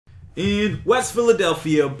In West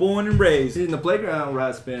Philadelphia, born and raised. In the playground where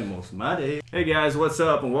I spend most of my day. Hey guys, what's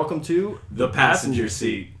up? And welcome to The Passenger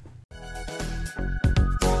Seat.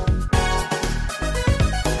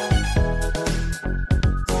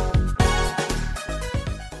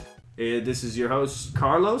 This is your host,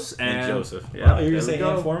 Carlos. And Joseph. Yeah, you were saying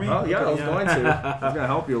it for me? Oh, yeah, Okay, I was going to. I was going to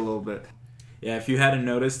help you a little bit. Yeah, if you hadn't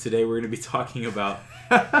noticed, today we're going to be talking about,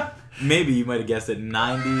 maybe you might have guessed it,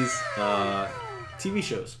 90s TV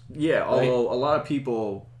shows. Yeah, although a lot of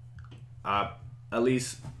people, at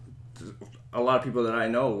least a lot of people that I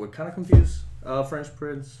know, would kind of confuse Fresh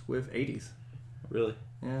Prince with 80s. Really?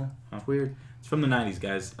 Yeah, it's weird. It's from the 90s,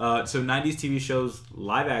 guys. So 90s TV shows,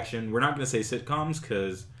 live action. We're not going to say sitcoms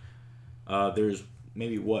because there's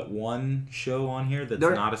maybe, one show on here that's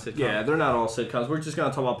not a sitcom? Yeah, they're not all sitcoms. We're just going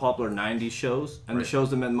to talk about popular 90s shows and the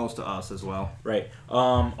shows that meant most to us as well. Right.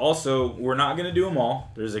 Also, we're not going to do them all.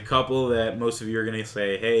 There's a couple that most of you are going to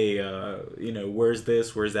say, hey, where's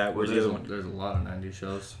this? Where's that? Where's the other one? There's a lot of 90s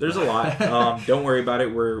shows. There's a lot. Don't worry about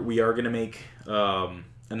it. We are going to make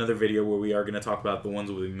another video where we are going to talk about the ones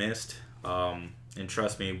we missed. And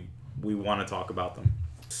trust me, we want to talk about them.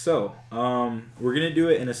 So, we're going to do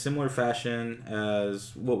it in a similar fashion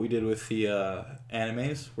as what we did with the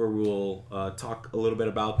animes, where we'll talk a little bit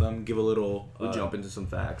about them, give a little... We'll jump into some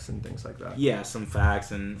facts and things like that. Yeah, some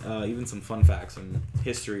facts and even some fun facts and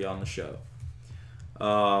history on the show.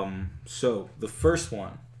 So, the first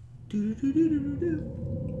one.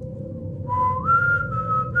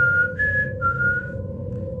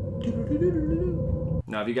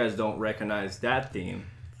 Now, if you guys don't recognize that theme,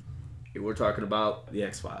 we're talking about The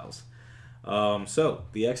X-Files. So,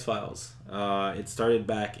 The X-Files. It started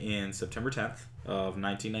back in September 10th of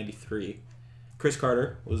 1993. Chris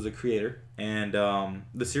Carter was the creator. And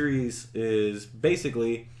the series is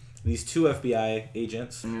basically these two FBI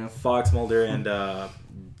agents, Fox Mulder and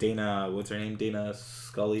Dana, what's her name? Dana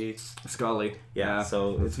Scully? Scully. Yeah,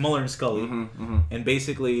 so it's Mulder and Scully. And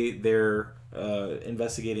basically they're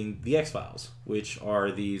investigating the X-Files, which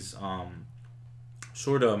are these...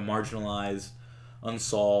 sort of marginalized,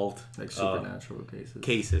 unsolved... Like supernatural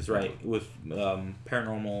cases, right, with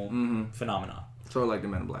paranormal phenomena. Sort of like the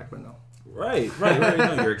Men in Black, but no. Right.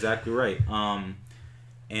 No, you're exactly right.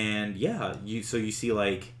 And yeah, you see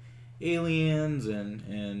like aliens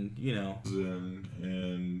and you know...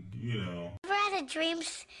 And you know... Ever had a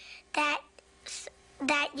dreams that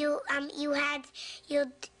you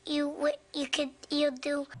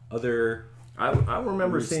do... Other... I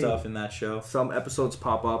remember seeing stuff in that show. Some episodes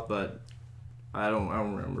pop up, but I don't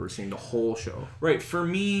remember seeing the whole show. Right. For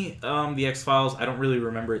me, the X-Files, I don't really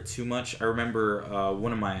remember it too much. I remember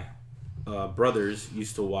one of my brothers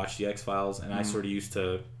used to watch the X-Files, and I sort of used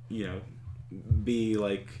to, be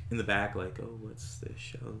like in the back, like, oh, what's this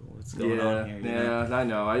show? What's going on here? Yeah, I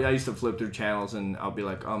know. I used to flip through channels, and I'll be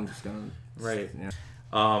like, oh, I'm just gonna. Right. Yeah.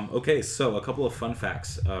 Okay, so a couple of fun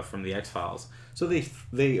facts from the X-Files. So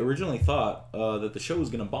they originally thought that the show was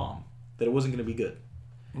going to bomb, that it wasn't going to be good.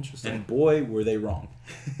 Interesting. And boy, were they wrong.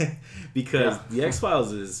 Because the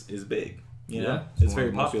X-Files is big. You know? It's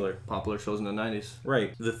very popular. Popular shows in the 90s.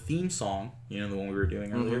 Right. The theme song, the one we were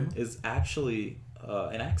doing earlier, is actually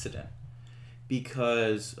an accident.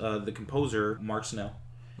 Because the composer, Mark Snow,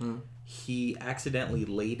 he accidentally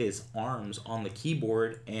laid his arms on the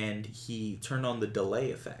keyboard and he turned on the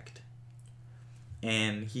delay effect.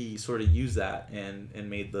 And he sort of used that and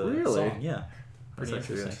made the song. Yeah. That's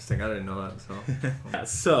actually interesting. I didn't know that. So, yeah,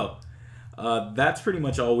 so that's pretty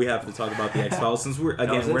much all we have to talk about the X-Files. Since we're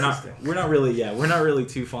not really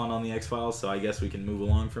too fond on the X-Files, so I guess we can move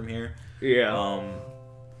along from here. Yeah.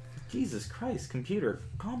 Jesus Christ, computer,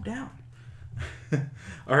 calm down.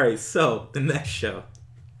 All right, so the next show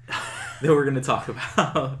that we're going to talk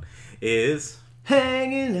about is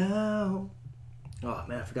Hanging Out. Oh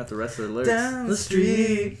man, I forgot the rest of the lyrics. Down the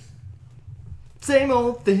street, same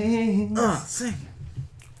old thing. Sing.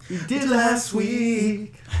 We did last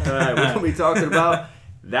week. All right, we're gonna be talking about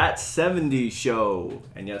That 70s Show,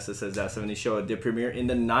 and yes, it says That 70s Show. It did premiere in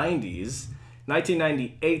the 90s,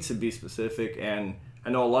 1998 to be specific. And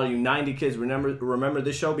I know a lot of you 90 kids remember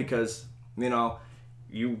this show because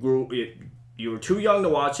you were too young to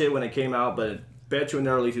watch it when it came out, but I bet you in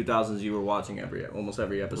the early 2000s you were watching almost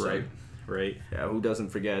every episode. Right. Yeah, who doesn't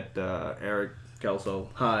forget Eric, Kelso,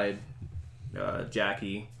 Hyde,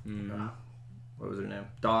 Jackie, what was her name?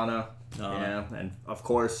 Donna. Yeah, and of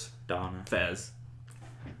course, Donna. Fez.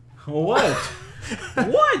 What?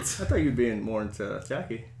 What? I thought you'd be more into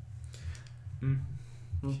Jackie.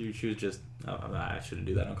 She was just... Oh, I shouldn't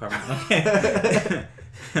do that on camera.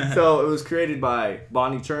 So it was created by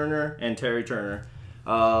Bonnie Turner and Terry Turner.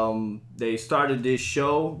 They started this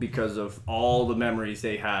show because of all the memories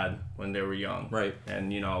they had when they were young. Right.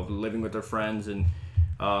 And, living with their friends in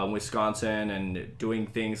Wisconsin and doing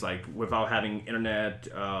things like without having internet.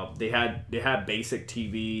 They had basic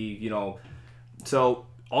TV, So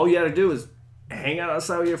all you had to do is hang out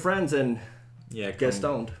outside with your friends and get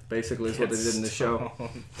stoned, basically, is what they did in the show.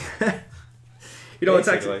 It's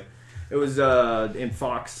actually... It was in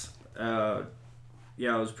Fox. It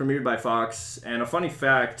was premiered by Fox. And a funny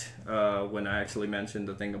fact, when I actually mentioned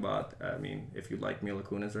the thing about, if you like Mila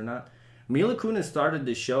Kunis or not, Mila Kunis started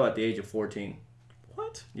this show at the age of 14.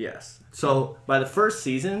 What? Yes. So by the first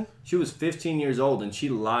season, she was 15 years old, and she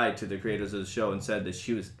lied to the creators of the show and said that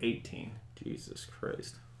she was 18. Jesus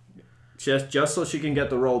Christ. Just so she can get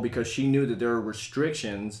the role, because she knew that there were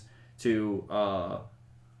restrictions to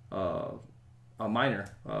minor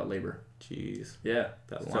labor. Jeez. Yeah.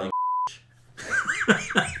 That's lying.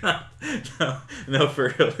 No,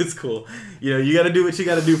 for real, it's cool. You got to do what you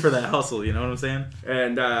got to do for that hustle. You know what I'm saying?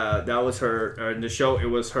 And that was her in the show. It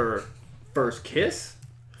was her first kiss,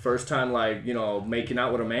 first time making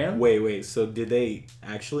out with a man. Wait. So did they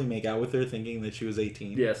actually make out with her, thinking that she was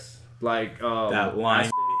 18? Yes, that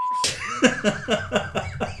line.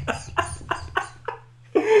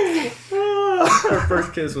 Her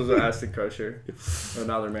first kiss was with Ashton Kutcher. Well,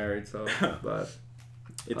 now they're married, but.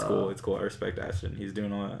 It's cool. It's cool. I respect Ashton. He's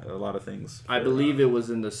doing a lot of things. I believe it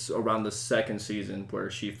was in around the second season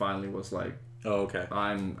where she finally was like, "Oh, okay.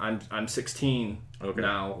 I'm 16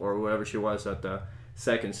 now," or whatever she was at the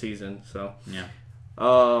second season. So yeah.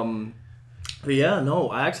 But yeah, no,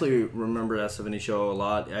 I actually remember that 70s show a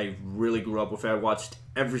lot. I really grew up with it. I watched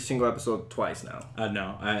every single episode twice now.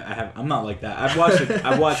 No, I have. I'm not like that. I've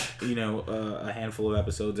watched a handful of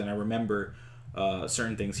episodes, and I remember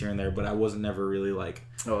certain things here and there, but I wasn't never really like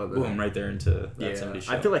boom right there into that 70s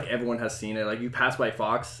show. I feel like everyone has seen it. Like you pass by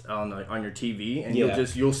Fox on your TV, and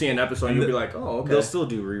you'll see an episode, and you'll be like, oh, okay. They'll still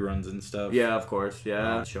do reruns and stuff. Yeah, of course.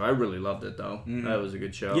 Yeah, I really loved it though. Mm-hmm. That was a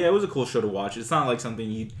good show. Yeah, it was a cool show to watch. It's not like something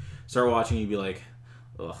you'd start watching, you'd be like,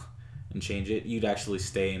 ugh, and change it. You'd actually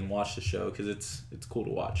stay and watch the show because it's cool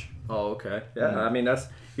to watch. Oh, okay. Yeah, mm-hmm. I mean that's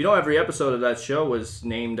every episode of that show was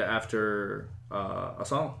named after a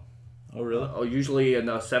song. Oh, really? Usually in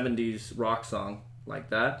a 70s rock song like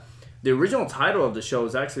that. The original title of the show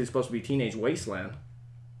is actually supposed to be Teenage Wasteland,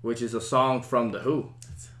 which is a song from The Who.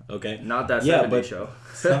 Okay. Not that 70s show.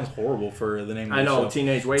 Sounds horrible for the name of the show. I know,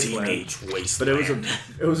 Teenage Wasteland. Teenage Wasteland.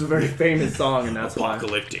 But it was a very famous song, and that's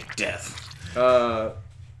Apocalyptic death.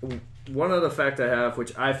 One other fact I have,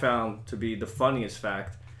 which I found to be the funniest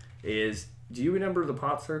fact, is, do you remember the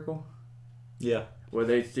pop circle? Yeah. Where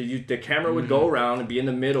the camera would go around and be in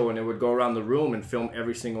the middle, and it would go around the room and film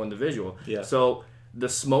every single individual. Yeah. So the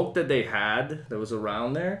smoke that they had that was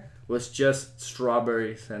around there was just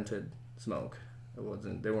strawberry scented smoke.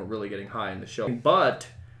 They weren't really getting high in the show. But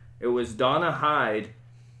it was Donna Hyde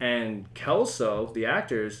and Kelso, the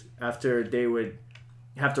actors, after they would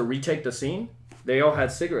have to retake the scene, they all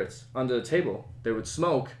had cigarettes under the table. They would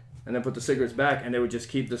smoke and then put the cigarettes back, and they would just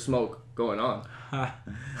keep the smoke going on.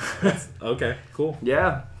 Okay, cool.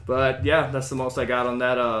 Yeah, but yeah, that's the most I got on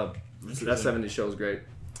that. That 70s show is great.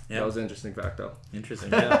 Yeah. That was an interesting fact, though.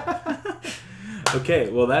 Interesting, yeah.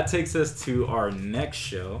 Okay, well, that takes us to our next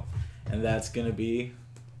show, and that's going to be...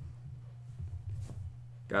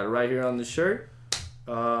 Got it right here on the shirt.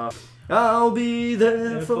 I'll be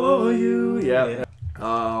there for you. Yeah.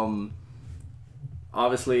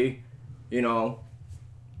 Obviously,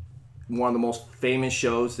 one of the most famous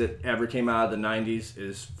shows that ever came out of the 90s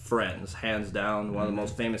is Friends, hands down. One of the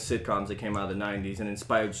most famous sitcoms that came out of the 90s and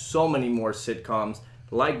inspired so many more sitcoms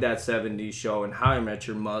like that 70s show and How I Met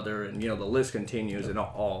Your Mother, and the list continues, and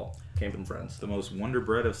all came from Friends. The most wonder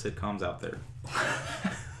bread of sitcoms out there.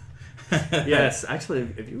 Yes, actually,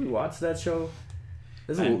 if you watch that show,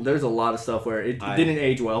 there's a lot of stuff where it didn't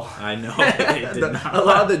age well. I know. It did not. A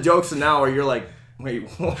lot of the jokes now where you're like, wait,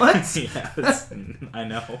 what? Yeah, I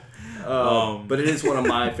know. But it is one of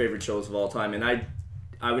my favorite shows of all time. And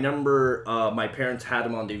I remember my parents had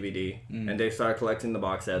them on DVD, and they started collecting the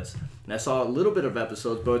box sets. And I saw a little bit of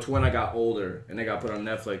episodes, but it's when I got older and they got put on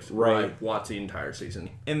Netflix where I watched the entire season.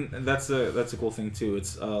 And that's a cool thing too.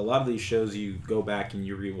 It's a lot of these shows you go back and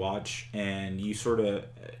you rewatch, and you sort of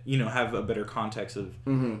have a better context of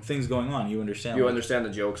things going on. You understand. You understand the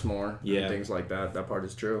jokes more. Yeah. And things like that. That part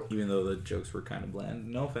is true. Even though the jokes were kind of bland.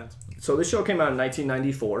 No offense. So this show came out in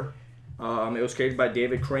 1994. It was created by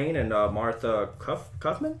David Crane and Martha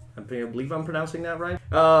Kaufman. I believe I'm pronouncing that right.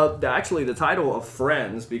 Actually, the title of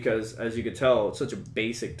Friends, because as you could tell, it's such a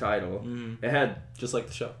basic title. It had just like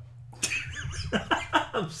the show.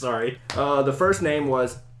 I'm sorry. The first name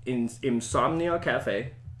was Insomnia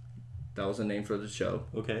Cafe. That was the name for the show.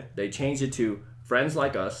 Okay. They changed it to Friends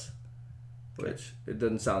Like Us, which it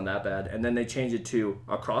doesn't sound that bad. And then they changed it to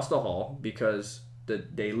Across the Hall because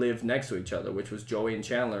they lived next to each other, which was Joey and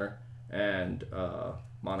Chandler and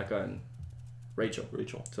Monica and Rachel.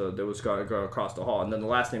 So there was going to go across the hall. And then the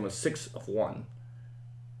last name was 6 of 1.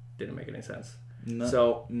 Didn't make any sense. No,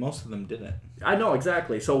 so most of them didn't. I know,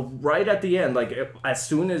 exactly. So right at the end, like as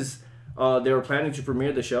soon as they were planning to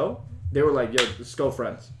premiere the show, they were like, yo, let's go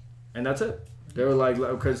Friends. And that's it. They were like,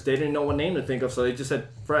 because they didn't know what name to think of, so they just said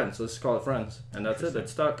Friends. Let's call it Friends. And that's it. It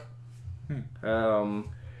stuck.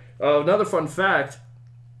 Another fun fact,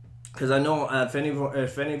 because I know if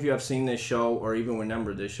any of you have seen this show or even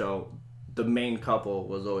remember this show, the main couple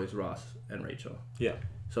was always Ross and Rachel. Yeah.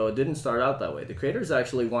 So it didn't start out that way. The creators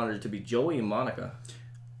actually wanted it to be Joey and Monica.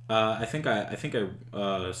 I think I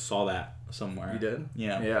saw that somewhere. You did?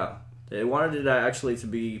 Yeah. Yeah. They wanted it actually to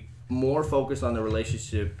be more focused on the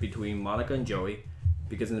relationship between Monica and Joey,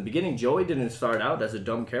 because in the beginning Joey didn't start out as a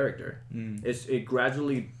dumb character. It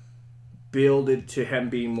gradually builded to him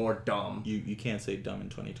being more dumb. You can't say dumb in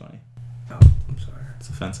 2020. Oh, I'm sorry. It's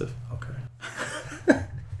offensive. Okay.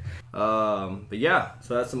 But yeah,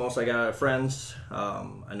 so that's the most I got out of Friends.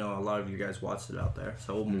 I know a lot of you guys watched it out there,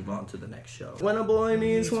 so we'll move on to the next show. When a Boy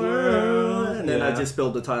Meets World. And then I just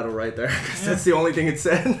spilled the title right there, because that's the only thing it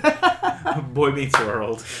said. Boy Meets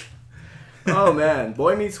World. Oh man,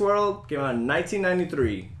 Boy Meets World came out in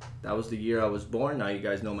 1993. That was the year I was born. Now you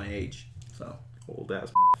guys know my age. So old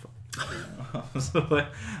ass motherfucker.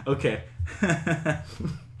 Okay.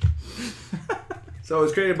 So it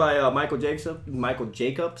was created by Michael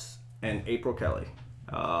Jacobs and April Kelly.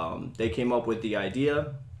 They came up with the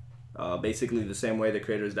idea, basically the same way the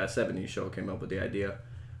creators of That 70's Show came up with the idea.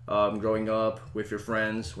 Growing up with your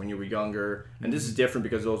friends when you were younger, and this is different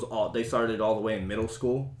because they started all the way in middle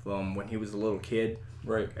school from when he was a little kid,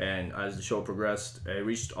 right? And as the show progressed, it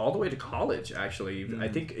reached all the way to college. Actually, I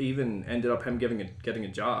think even ended up him getting a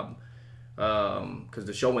job, because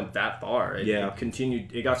the show went that far. It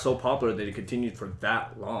continued. It got so popular that it continued for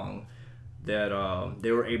that long that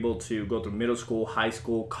they were able to go through middle school, high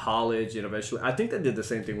school, college, and eventually, I think they did the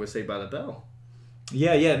same thing with Saved by the Bell.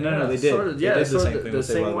 Yeah, no, they did. Sort of, they did the same thing. The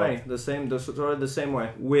same way. The same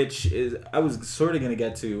way. Which is, I was sort of gonna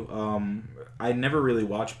get to. I never really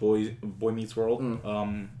watched Boy Meets World.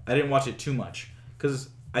 I didn't watch it too much because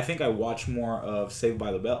I think I watched more of Saved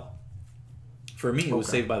by the Bell. For me, it was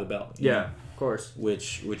Saved by the Bell. Yeah, of course.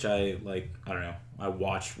 Which I like. I don't know. I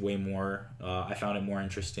watched way more. I found it more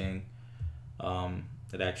interesting.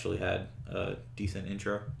 It actually had a decent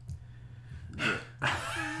intro.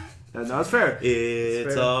 No, that's fair.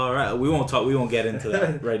 It's fair. All right. We won't get into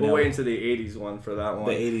that right now. We'll wait into the 80s one for that one.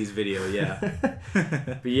 The 80s video, yeah.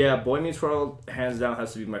 But yeah, Boy Meets World, hands down,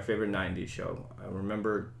 has to be my favorite 90s show. I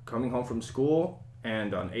remember coming home from school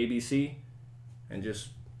and on ABC and just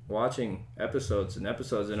watching episodes, and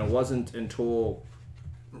it wasn't until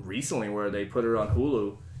recently where they put it on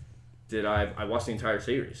Hulu that I watched the entire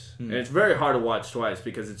series. And it's very hard to watch twice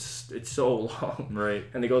because it's so long. Right.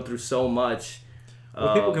 And they go through so much.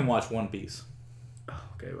 Well, people can watch One Piece.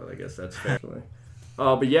 Okay, well, I guess that's fair.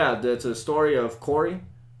 But yeah, it's a story of Corey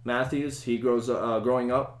Matthews. He growing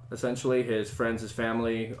up, essentially. His friends, his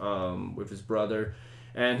family, with his brother.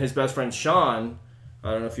 And his best friend, Sean.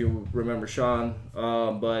 I don't know if you remember Sean.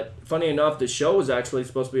 But funny enough, the show was actually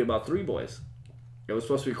supposed to be about 3 boys. It was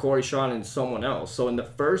supposed to be Corey, Sean, and someone else. So in the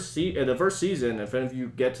first season, if any of you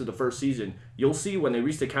get to the first season, you'll see when they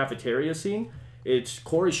reach the cafeteria scene, it's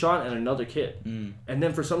Corey, Sean, and another kid. And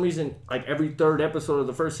then for some reason, like every 3rd episode of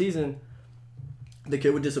the first season, the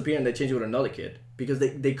kid would disappear and they change it with another kid because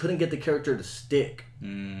they couldn't get the character to stick.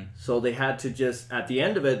 So they had to just, at the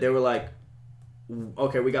end of it, they were like,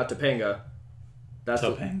 okay, we got Topanga. That's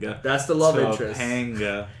the love interest.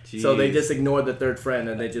 Topanga. So they just ignored the 3rd friend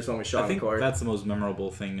and they just went with Sean and Corey. That's the most memorable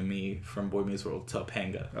thing to me from Boy Meets World,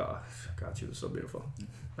 Topanga. Oh, God, she was so beautiful.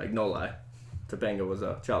 Like, no lie. Topanga was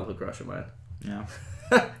a childhood crush of mine. Yeah.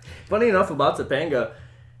 Funny enough about Topanga,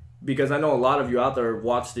 because I know a lot of you out there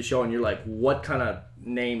watch the show and you're like, what kind of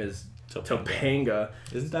name is Topanga?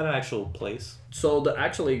 Isn't that an actual place? So the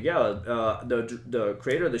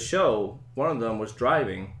creator of the show, one of them was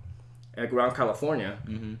driving around California,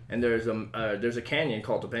 and there's a canyon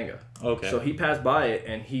called Topanga. Okay. So he passed by it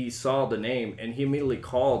and he saw the name and he immediately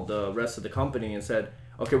called the rest of the company and said,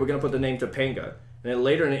 okay, we're gonna put the name Topanga. And then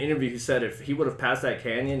later in the interview, he said if he would have passed that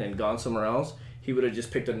canyon and gone somewhere else, he would have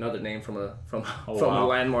just picked another name from a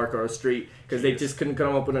landmark or a street because they just couldn't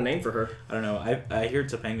come up with a name for her. I don't know. I hear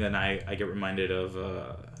Topanga and I get reminded of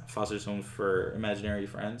foster homes for imaginary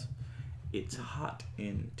friends. It's hot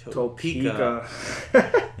in Topeka.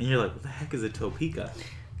 And you're like, what the heck is a Topeka?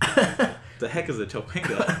 The heck is a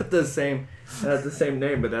Topeka? the same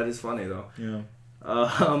name, but that is funny though. Yeah.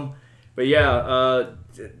 But yeah,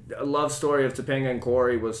 a love story of Topanga and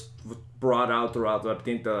Corey was brought out throughout, I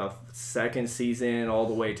think, the second season all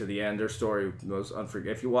the way to the end. Their story was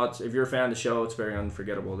unforgettable. If you're a fan of the show, it's very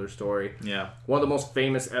unforgettable, their story. Yeah. One of the most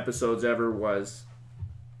famous episodes ever was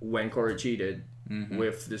when Corey cheated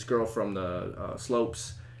with this girl from the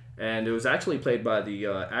slopes. And it was actually played by the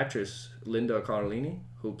actress Linda Cardellini,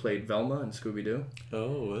 who played Velma in Scooby-Doo.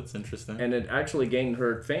 Oh, that's interesting. And it actually gained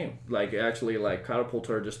her fame. Like, actually, like,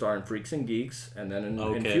 catapulted her to star in Freaks and Geeks, and then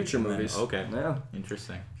in future movies. Okay. Yeah.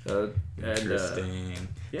 Interesting. Interesting.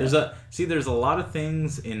 Yeah. There's a lot of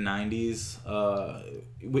things in 90's,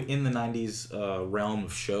 in the 90's realm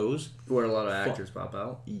of shows. Where a lot of actors pop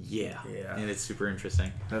out. Yeah. Yeah. And it's super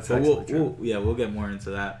interesting. That's true. We'll get more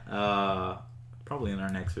into that. Probably in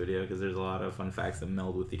our next video, because there's a lot of fun facts that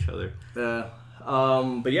meld with each other.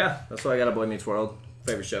 But yeah, that's why I got a Boy Meets World.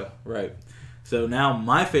 Favorite show. Right. So now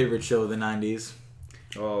my favorite show of the 90's.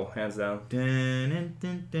 Oh, hands down. You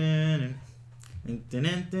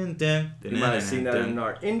might have seen that in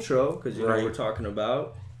our intro, because you know what we're talking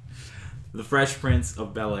about. The Fresh Prince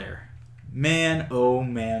of Bel-Air. Man, oh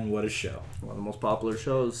man, what a show. One of the most popular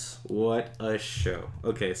shows. What a show.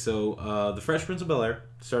 Okay, so The Fresh Prince of Bel-Air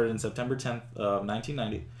started in September 10th of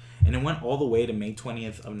 1990, and it went all the way to May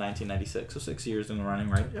 20th of 1996, so 6 years in the running,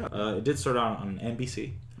 right? Yeah. It did start on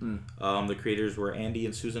NBC. The creators were Andy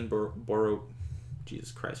and Susan Borowitz.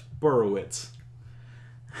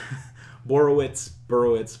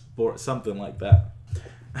 Something like that.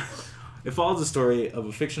 It follows the story of a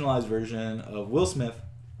fictionalized version of Will Smith,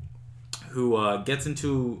 who gets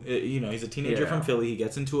into, he's a teenager from Philly. He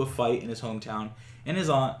gets into a fight in his hometown, and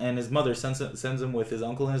his aunt and his mother sends him with his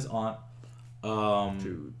uncle and his aunt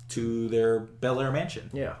to their Bel-Air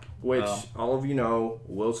mansion. Yeah, which all of you know,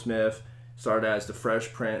 Will Smith started as the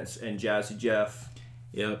Fresh Prince and Jazzy Jeff.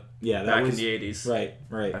 Yep. Yeah. Back in the 80s.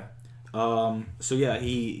 Right. So yeah,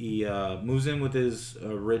 he moves in with his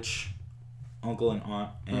rich uncle and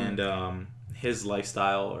aunt, and his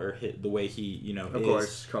lifestyle, or the way he of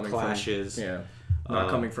course clashes. Not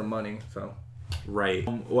coming from money, so. Right.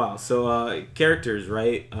 Wow. So characters,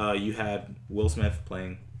 right? You had Will Smith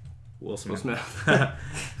playing Will Smith.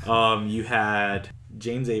 You had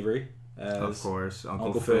James Avery as, of course,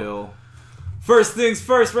 Uncle Phil. First things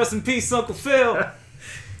first. Rest in peace, Uncle Phil.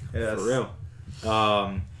 Yes. For real.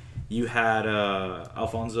 You had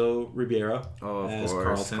Alfonso Ribeiro as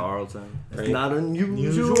Carlton. Right? It's not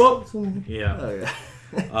unusual. Yeah. Oh,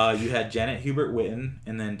 yeah. You had Janet Hubert Whitten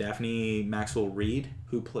and then Daphne Maxwell Reid,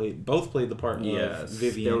 who both played the part of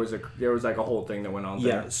Vivian. There was like a whole thing that went on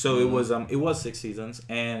there. Yeah, so it was 6 seasons,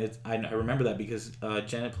 and I remember that because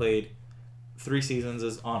Janet played 3 seasons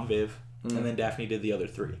as Aunt Viv, and then Daphne did the other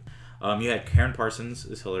 3. You had Karen Parsons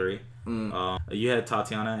as Hillary. You had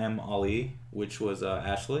Tatiana M. Ali, which was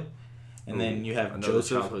Ashley. And then you have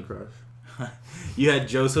Joseph. You had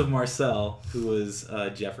Joseph Marcel, who was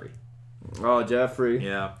Jeffrey. Oh, Jeffrey.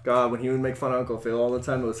 Yeah. God, when he would make fun of Uncle Phil all the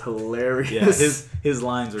time, it was hilarious. Yeah, his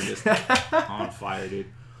lines were just on fire, dude.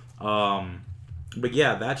 But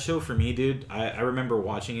yeah, that show for me, dude, I remember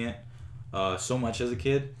watching it so much as a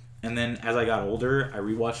kid. And then as I got older, I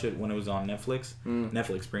rewatched it when it was on Netflix.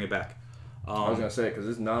 Netflix, bring it back. I was going to say, because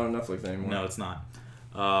it's not on Netflix anymore. No, it's not.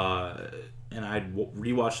 And I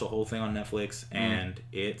rewatched the whole thing on Netflix, and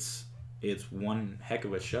it's one heck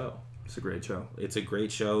of a show. It's a great show. It's a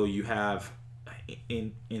great show. You have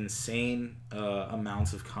insane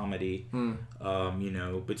amounts of comedy,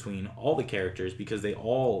 between all the characters, because they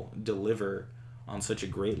all deliver on such a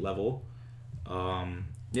great level. And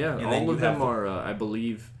all of them are, I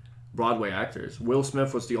believe, Broadway actors. Will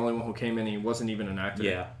Smith was the only one who came in. He wasn't even an actor.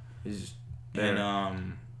 Yeah. He's just there.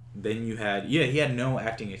 And then you had he had no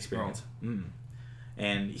acting experience.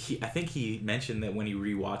 And I think he mentioned that when he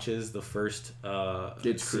rewatches the first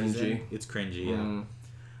it's season, it's cringy, yeah.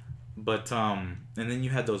 But and then you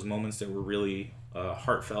had those moments that were really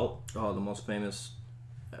heartfelt. Oh, the most famous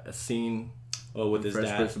scene. Oh, with his dad.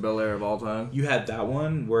 Fresh Prince of Bel-Air of all time. You had that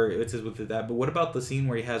one where it says with his dad, but what about the scene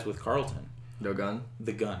where he has with Carlton? The gun.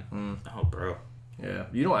 Oh, bro. Yeah,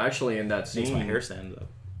 actually in that scene, makes my hair stand up.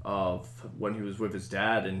 Of when he was with his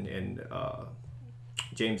dad and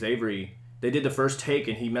James Avery, they did the first take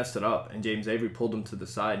and he messed it up, and James Avery pulled him to the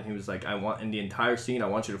side and he was like, in the entire scene, I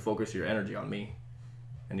want you to focus your energy on me.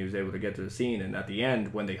 And he was able to get to the scene, and at the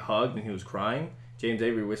end when they hugged and he was crying, James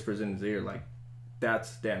Avery whispers in his ear like,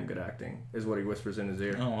 "That's damn good acting," is what he whispers in his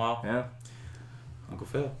ear. Oh, wow. Yeah. Uncle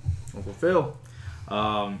Phil. Uncle Phil.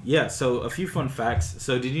 Yeah, so a few fun facts.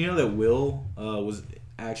 So did you know that Will was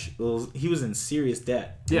actually, he was in serious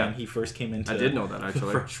debt when he first came into I did know that,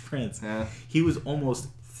 actually. Fresh Prince. Yeah. He was almost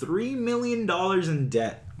 $3 million in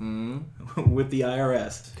debt with the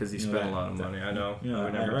IRS. Because he spent a lot of money, I know. You know,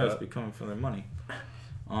 the IRS be coming for their money.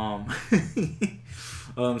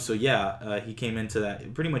 So yeah, he came into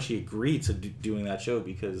that. Pretty much he agreed to doing that show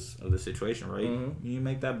because of the situation, right? You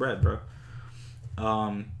make that bread, bro.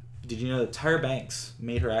 Did you know that Tyra Banks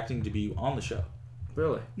made her acting debut on the show?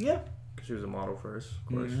 Really? Yeah. Because she was a model first, of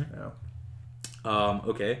course. Yeah.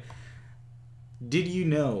 Okay. Did you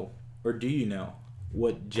know, or do you know,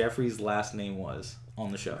 what Jeffrey's last name was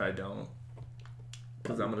on the show? I don't.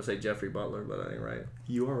 Because I'm going to say Jeffrey Butler, but I ain't right.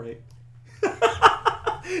 You are right.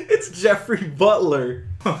 It's Jeffrey Butler.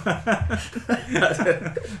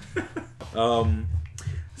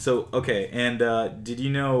 So, okay, and did you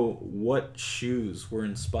know what shoes were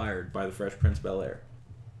inspired by the Fresh Prince Bel-Air?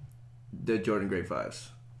 The Jordan Grade 5s.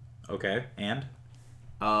 Okay, and?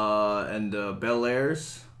 And the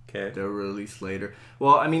Bel-Airs. Okay. They were released later.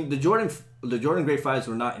 Well, I mean, the Jordan Grade 5s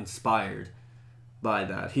were not inspired by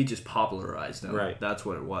that. He just popularized them. Right. That's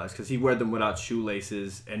what it was. Because he wore them without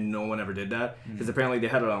shoelaces, and no one ever did that. Because apparently they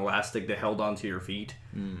had an elastic that held onto your feet.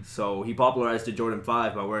 So he popularized the Jordan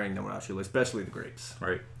 5 by wearing them without shoelaces, especially the grapes.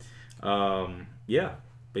 Right. Yeah.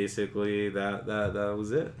 Basically, that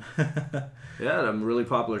was it. Yeah, a really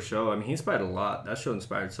popular show. I mean, he inspired a lot. That show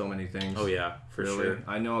inspired so many things. Oh, yeah, for sure.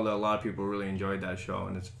 I know that a lot of people really enjoyed that show,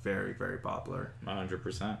 and it's very, very popular.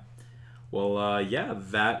 100%. Well, yeah,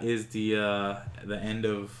 that is the end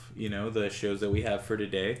of, the shows that we have for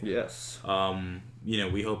today. Yes.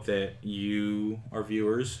 We hope that you, our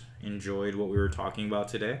viewers, enjoyed what we were talking about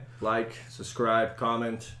today. Like, subscribe,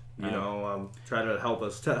 comment, try to help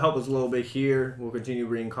us a little bit here. We'll continue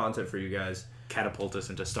bringing content for you guys. Catapult us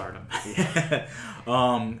into stardom.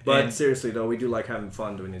 But seriously though, we do like having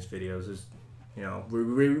fun doing these videos.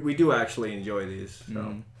 We do actually enjoy these.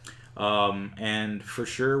 So. And for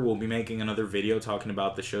sure we'll be making another video talking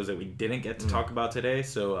about the shows that we didn't get to talk about today,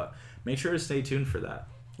 so make sure to stay tuned for that.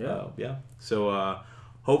 So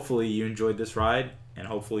hopefully you enjoyed this ride, and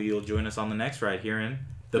hopefully you'll join us on the next ride here in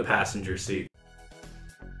the passenger seat.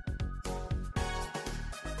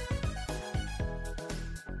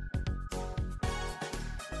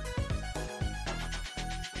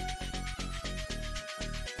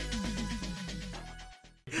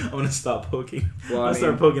 I'm gonna stop poking. Well, I'll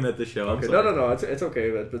start poking at the show. Okay. No. It's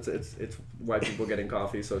okay. But it's white people getting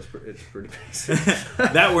coffee, so it's pretty basic.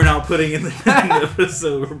 That we're not putting in the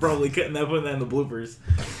episode. We're probably putting that in the bloopers.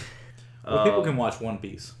 Well, people can watch One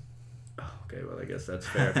Piece. Okay, well I guess that's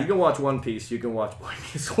fair. If you can watch One Piece, you can watch Boy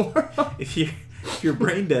Meets World. If you're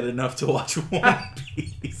brain dead enough to watch One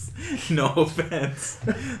Piece, no offense,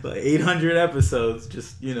 like 800 episodes,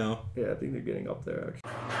 just Yeah, I think they're getting up there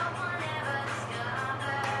actually.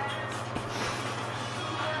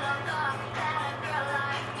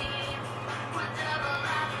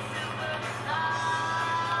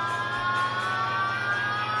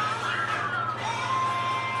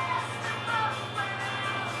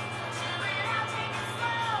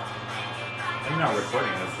 I'm not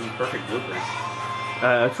recording this. This is perfect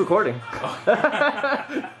bloopers. It's recording.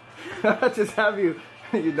 Just have you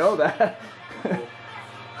know that.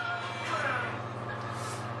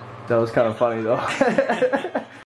 That was kind of funny though.